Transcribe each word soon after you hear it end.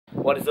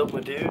What is up, my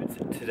dudes?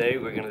 Today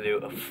we're gonna do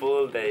a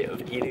full day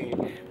of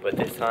eating, but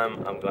this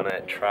time I'm gonna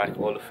track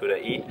all the food I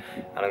eat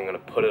and I'm gonna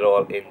put it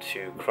all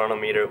into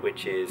Cronometer,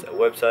 which is a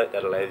website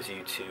that allows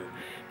you to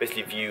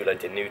basically view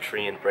like the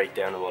nutrient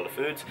breakdown of all the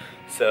foods.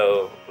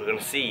 So we're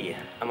gonna see,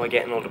 am I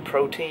getting all the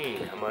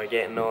protein? Am I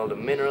getting all the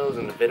minerals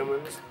and the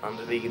vitamins on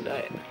the vegan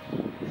diet?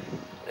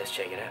 Let's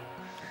check it out.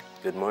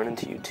 Good morning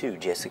to you too,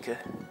 Jessica.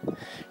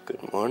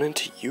 Good morning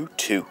to you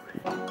too.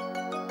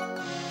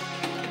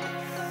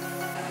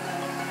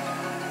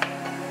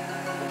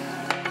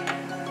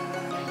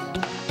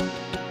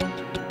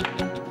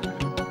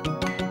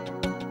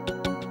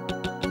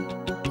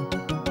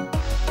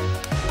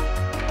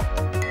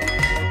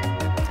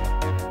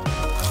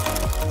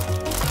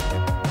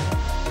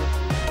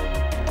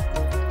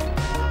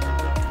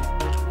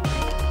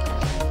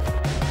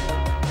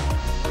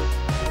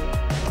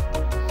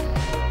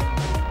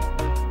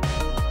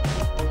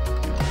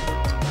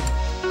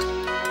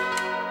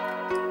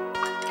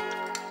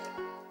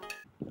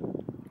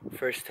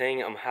 First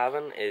thing I'm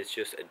having is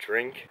just a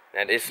drink.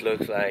 Now this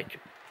looks like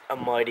a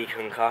mighty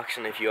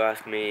concoction if you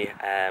ask me.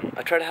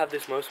 I try to have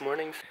this most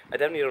mornings. I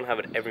definitely don't have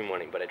it every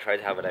morning, but I try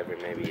to have it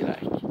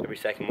every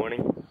second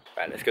morning.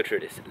 Right, let's go through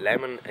this.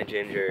 Lemon and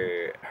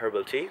ginger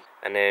herbal tea.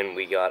 And then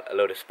we got a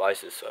load of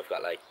spices. So I've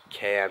got like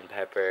cayenne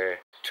pepper,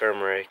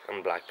 turmeric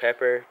and black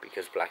pepper,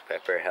 because black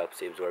pepper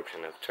helps the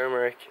absorption of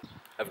turmeric.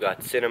 I've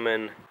got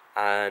cinnamon,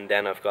 and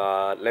then I've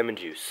got lemon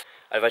juice.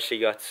 I've actually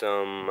got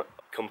some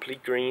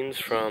complete greens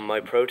from My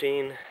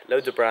Protein.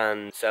 Loads of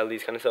brands sell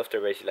these kind of stuff.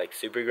 They're basically like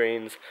super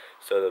greens,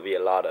 so there'll be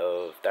a lot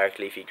of dark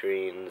leafy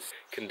greens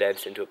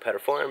condensed into a powder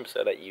form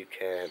so that you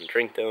can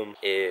drink them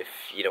if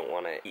you don't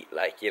want to eat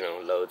like, you know,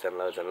 loads and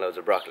loads and loads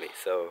of broccoli.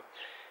 So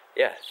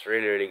yeah, it's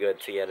really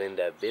good to get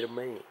into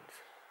vitamins.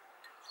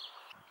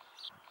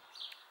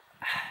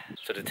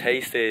 So the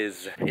taste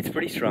is, it's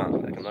pretty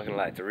strong, like I'm not gonna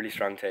lie, it's a really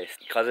strong taste.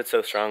 Because it's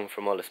so strong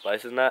from all the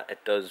spices and that, it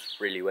does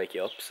really wake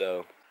you up,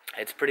 so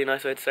it's a pretty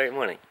nice way to start your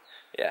morning.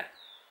 Yeah.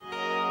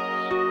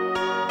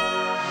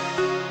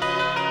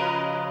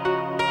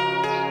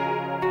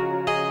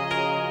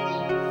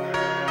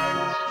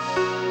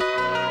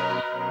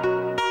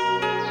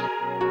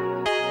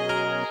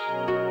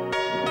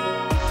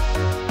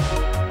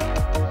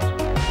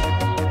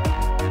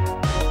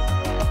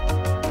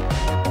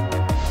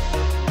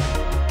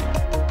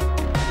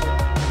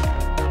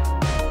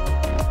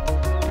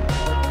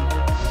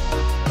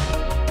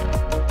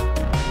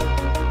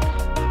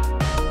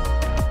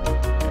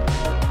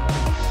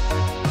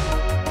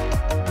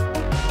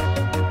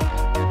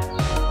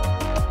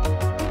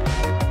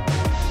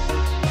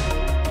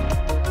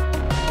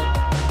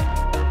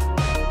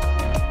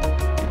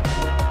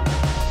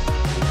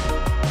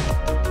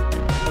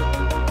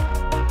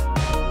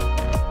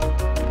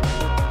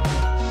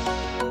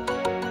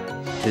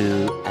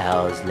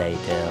 Hours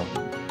later.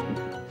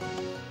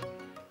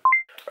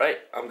 Right,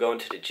 I'm going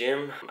to the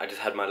gym. I just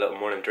had my little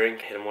morning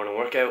drink, hit a morning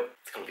workout.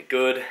 It's gonna be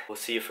good. We'll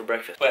see you for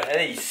breakfast. Well,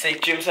 hey,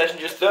 sick gym session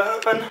just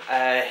done.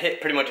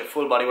 Hit pretty much a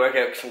full body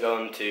workout because I'm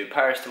going to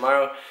Paris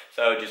tomorrow.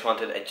 So just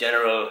wanted a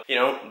general, you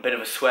know, bit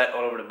of a sweat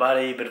all over the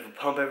body, bit of a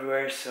pump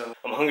everywhere. So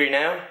I'm hungry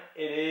now.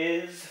 It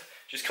is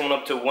just coming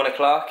up to 1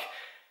 o'clock.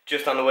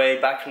 Just on the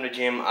way back from the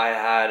gym, I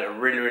had a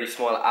really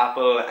small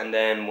apple and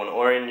then one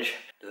orange.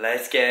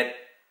 Let's get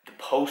the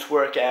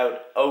post-workout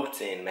oats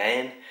in,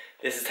 man.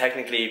 This is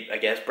technically, I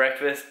guess,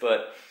 breakfast,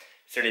 but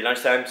it's nearly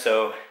lunchtime,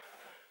 so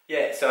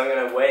yeah, so I'm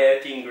gonna weigh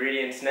out the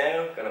ingredients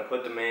now. Gonna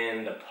put them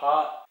in the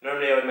pot.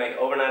 Normally I would make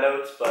overnight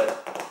oats,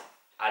 but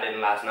I didn't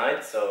last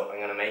night, so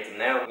I'm gonna make them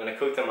now. I'm gonna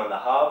cook them on the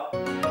hob.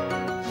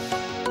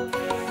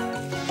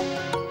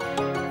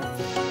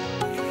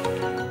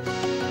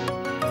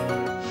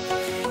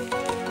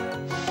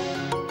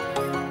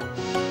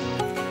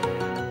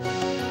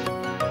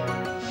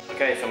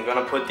 Okay, so I'm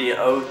gonna put the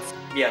oats.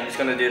 Yeah, I'm just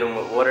gonna do them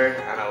with water,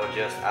 and I will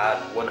just add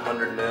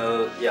 100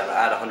 ml. Yeah, I'll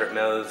add 100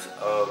 mils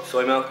of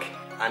soy milk,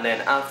 and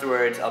then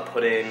afterwards I'll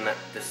put in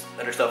this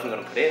other stuff I'm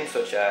gonna put in,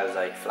 such as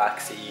like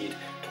flaxseed,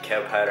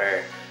 cacao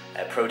powder,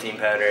 protein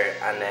powder,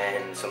 and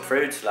then some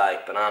fruits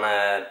like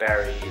banana,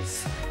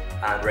 berries,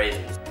 and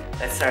raisins.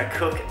 Let's start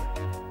cooking.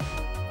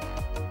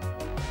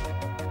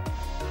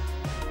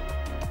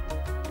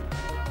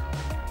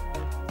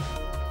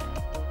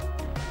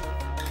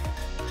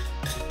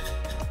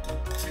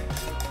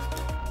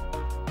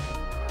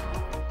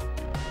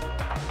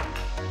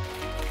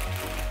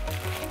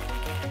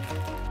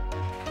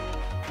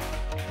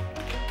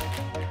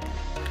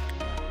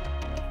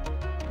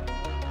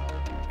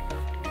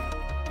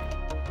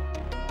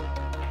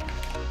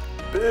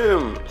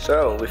 Boom!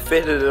 So we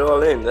fitted it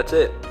all in, that's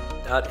it.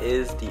 That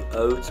is the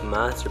oats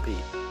masterpiece.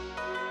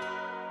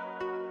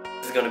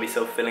 This is going to be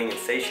so filling and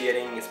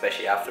satiating,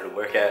 especially after the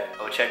workout.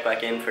 I'll check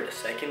back in for the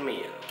second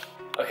meal.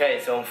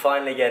 Okay, so I'm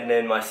finally getting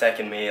in my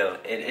second meal.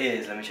 It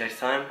is, let me check the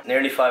time,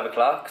 nearly 5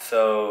 o'clock,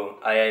 so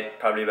I ate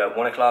probably about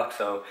 1 o'clock,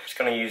 so I'm just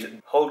gonna use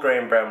whole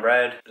grain brown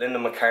bread, Linda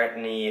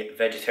McCartney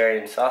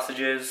vegetarian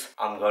sausages.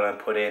 I'm gonna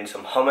put in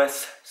some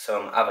hummus,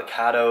 some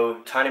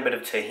avocado, tiny bit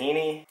of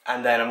tahini,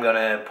 and then I'm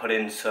gonna put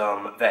in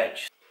some veg.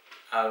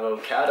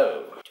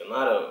 Avocado,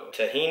 tomato,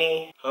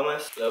 tahini,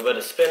 hummus, a little bit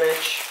of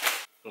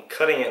spinach. I'm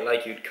cutting it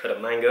like you'd cut a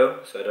mango,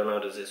 so I don't know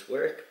does this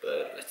work,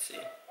 but let's see.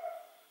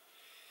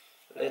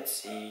 Let's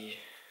see.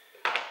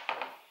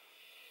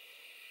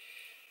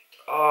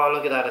 Oh,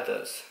 look at that, it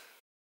does.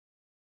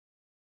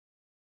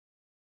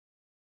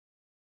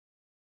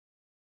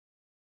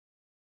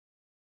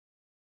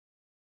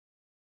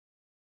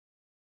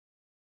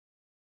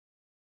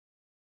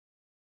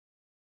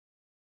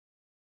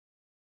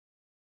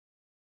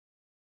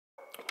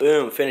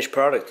 Boom, finished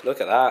product, look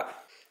at that.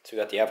 So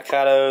we got the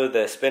avocado,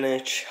 the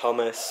spinach,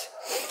 hummus,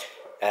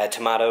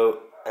 tomato,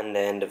 and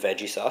then the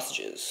veggie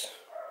sausages.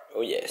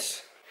 Oh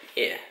yes.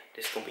 Yeah,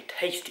 this is gonna be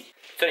tasty.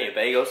 It's only a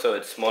bagel, so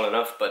it's small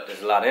enough, but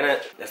there's a lot in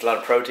it. There's a lot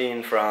of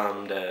protein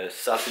from the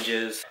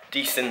sausages,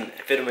 decent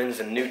vitamins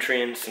and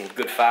nutrients and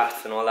good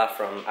fats and all that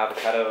from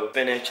avocado,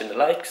 spinach and the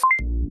likes.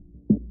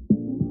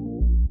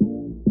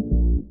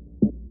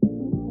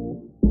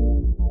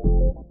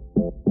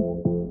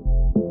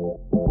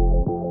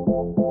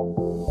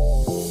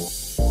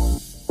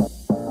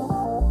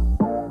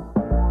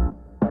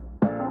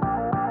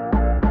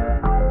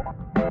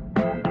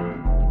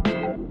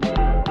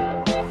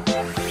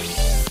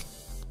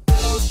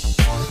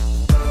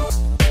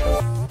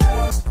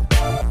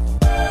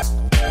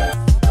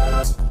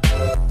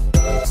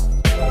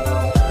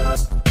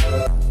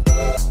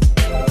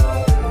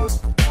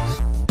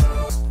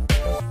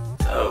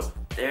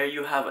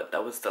 Have it.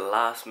 That was the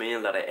last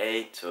meal that I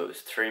ate, so it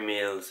was 3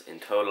 meals in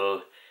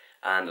total,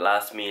 and the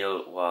last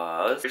meal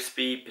was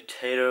crispy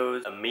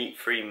potatoes, a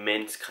meat-free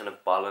mince kind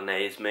of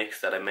bolognese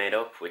mix that I made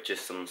up with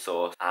just some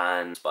sauce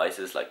and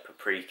spices like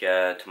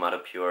paprika, tomato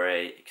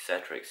puree,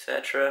 etc,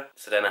 etc.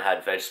 So then I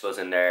had vegetables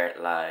in there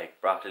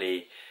like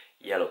broccoli,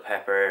 yellow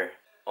pepper,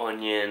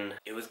 onion.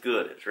 It was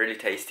good, it was really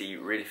tasty,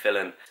 really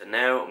filling. So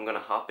now I'm gonna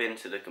hop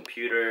into the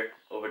computer,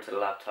 over to the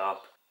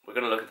laptop. We're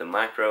going to look at the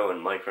macro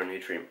and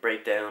micronutrient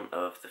breakdown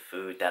of the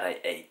food that I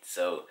ate.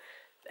 So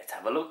let's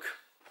have a look.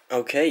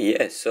 Okay,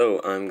 yeah,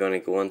 so I'm going to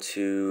go on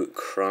to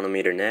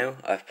Cronometer now.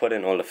 I've put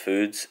in all the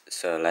foods,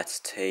 so let's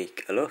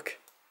take a look.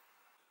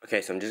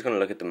 Okay, so I'm just going to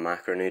look at the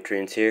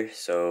macronutrients here.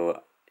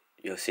 So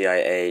you'll see I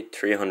ate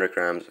 300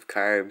 grams of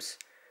carbs,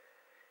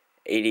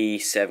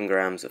 87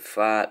 grams of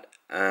fat,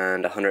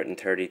 and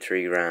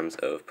 133 grams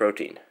of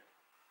protein.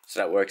 So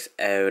that works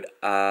out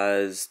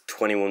as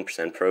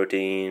 21%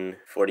 protein,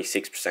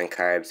 46%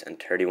 carbs, and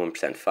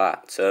 31%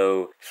 fat.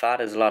 So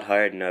fat is a lot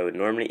higher than I would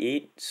normally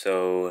eat.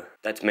 So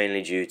that's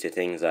mainly due to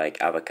things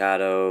like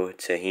avocado,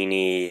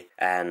 tahini,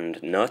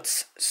 and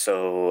nuts.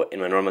 So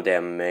in my normal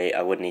day,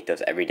 I wouldn't eat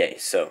those every day.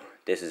 So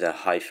this is a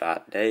high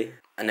fat day.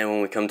 And then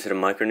when we come to the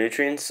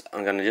micronutrients,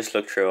 I'm going to just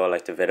look through all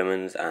like the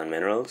vitamins and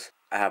minerals.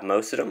 I have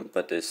most of them,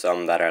 but there's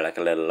some that are like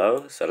a little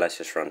low. So let's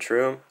just run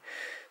through them.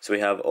 So we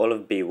have all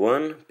of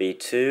B1,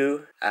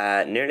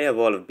 B2, nearly have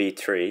all of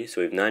B3, so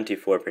we have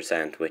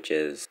 94%, which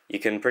is, you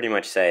can pretty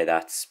much say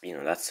that's,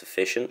 that's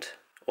sufficient.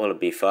 All of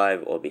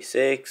B5, all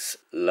B6,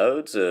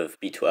 loads of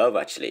B12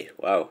 actually,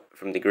 wow.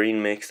 From the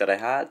green mix that I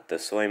had, the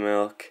soy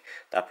milk,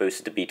 that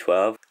boosted to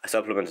B12. I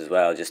supplement as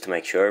well just to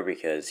make sure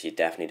because you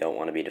definitely don't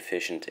want to be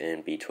deficient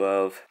in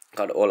B12.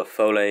 Got all of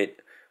folate,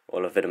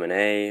 all of vitamin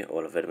A,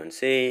 all of vitamin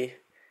C.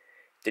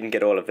 Didn't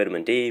get all of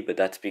vitamin D, but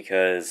that's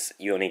because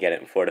you only get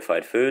it in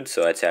fortified foods,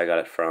 so I'd say I got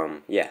it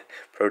from,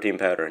 protein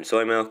powder and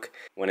soy milk.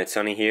 When it's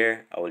sunny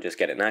here, I will just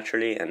get it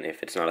naturally, and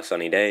if it's not a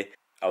sunny day,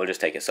 I will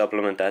just take a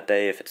supplement that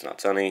day if it's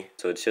not sunny.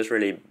 So it's just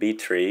really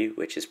B3,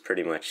 which is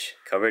pretty much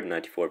covered,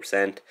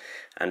 94%,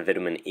 and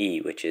vitamin E,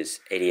 which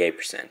is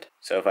 88%.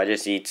 So if I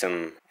just eat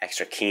some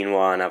extra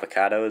quinoa and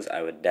avocados,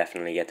 I would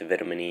definitely get the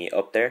vitamin E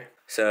up there.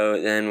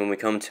 So then when we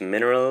come to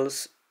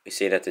minerals, we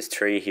see that there's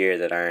 3 here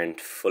that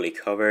aren't fully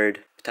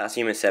covered.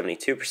 Potassium is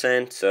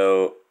 72%,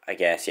 so I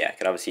guess, I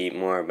could obviously eat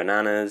more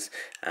bananas,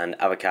 and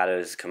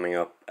avocados coming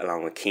up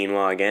along with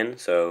quinoa again.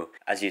 So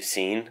as you've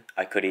seen,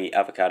 I could eat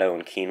avocado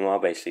and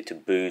quinoa basically to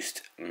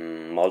boost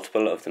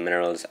multiple of the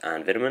minerals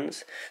and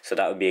vitamins, so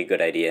that would be a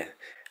good idea.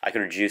 I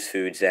could reduce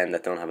foods then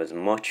that don't have as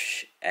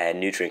much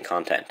nutrient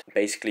content.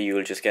 Basically,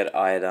 you'll just get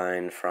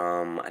iodine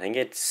from, I think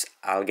it's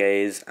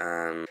algae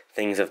and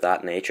things of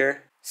that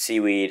nature.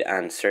 Seaweed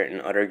and certain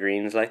other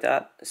greens like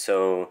that.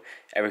 So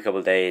every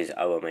couple of days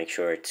I will make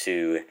sure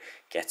to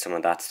get some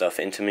of that stuff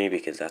into me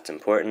because that's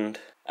important.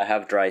 I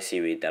have dry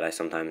seaweed that I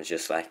sometimes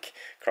just like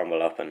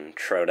crumble up and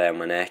throw down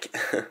my neck.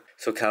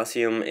 So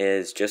calcium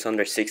is just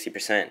under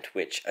 60%,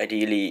 which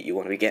ideally you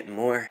want to be getting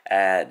more.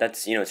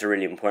 That's, it's a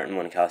really important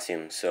one,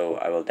 calcium, so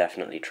I will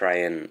definitely try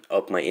and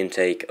up my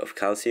intake of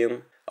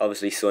calcium.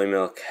 Obviously soy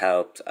milk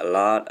helped a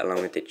lot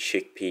along with the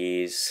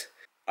chickpeas.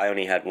 I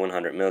only had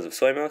 100 mils of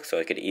soy milk, so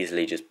I could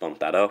easily just bump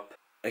that up.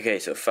 Okay,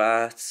 so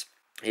fats.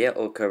 Yeah,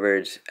 all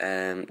covered.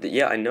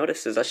 Yeah, I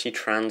noticed there's actually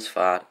trans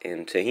fat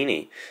in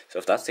tahini. So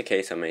if that's the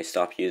case, I may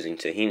stop using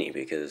tahini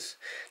because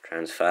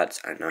trans fats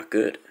are not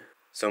good.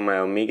 So my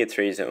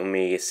omega-3 to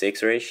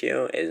omega-6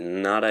 ratio is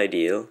not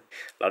ideal.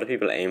 A lot of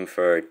people aim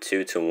for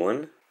 2 to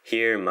 1.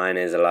 Here, mine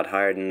is a lot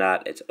higher than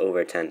that. It's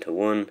over 10 to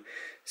 1.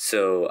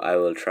 So I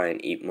will try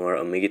and eat more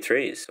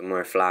omega-3s, some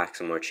more flax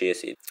and more chia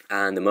seeds.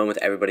 And the moment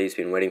everybody's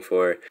been waiting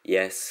for,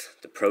 yes,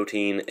 the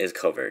protein is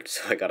covered.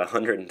 So I got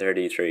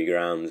 133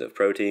 grams of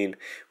protein,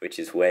 which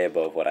is way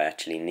above what I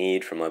actually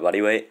need for my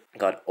body weight.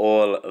 Got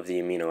all of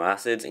the amino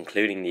acids,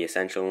 including the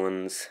essential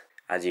ones.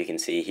 As you can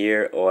see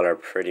here, all are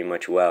pretty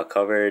much well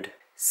covered.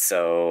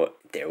 So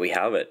there we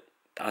have it.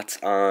 That's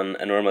on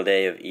a normal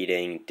day of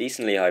eating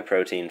decently high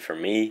protein for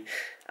me.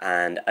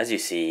 And as you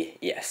see,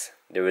 yes,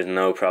 there was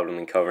no problem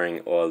in covering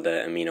all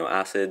the amino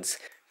acids.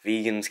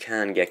 Vegans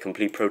can get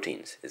complete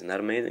proteins. Isn't that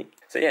amazing?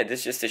 So yeah, this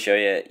is just to show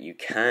you, you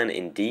can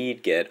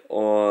indeed get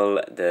all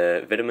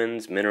the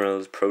vitamins,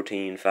 minerals,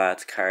 protein,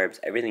 fats, carbs,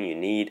 everything you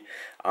need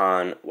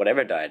on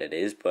whatever diet it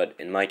is, but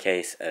in my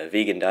case, a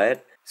vegan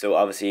diet. So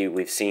obviously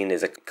we've seen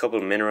there's a couple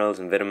of minerals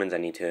and vitamins I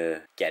need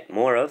to get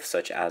more of,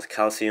 such as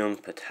calcium,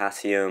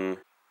 potassium,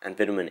 and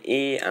vitamin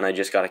E, and I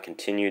just gotta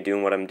continue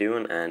doing what I'm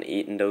doing and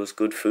eating those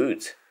good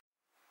foods.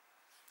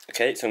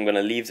 Okay, so I'm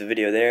gonna leave the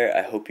video there.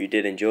 I hope you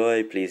did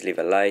enjoy. Please leave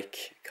a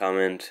like,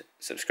 comment,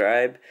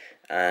 subscribe,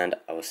 and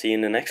I will see you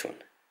in the next one.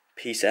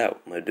 Peace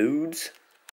out, my dudes.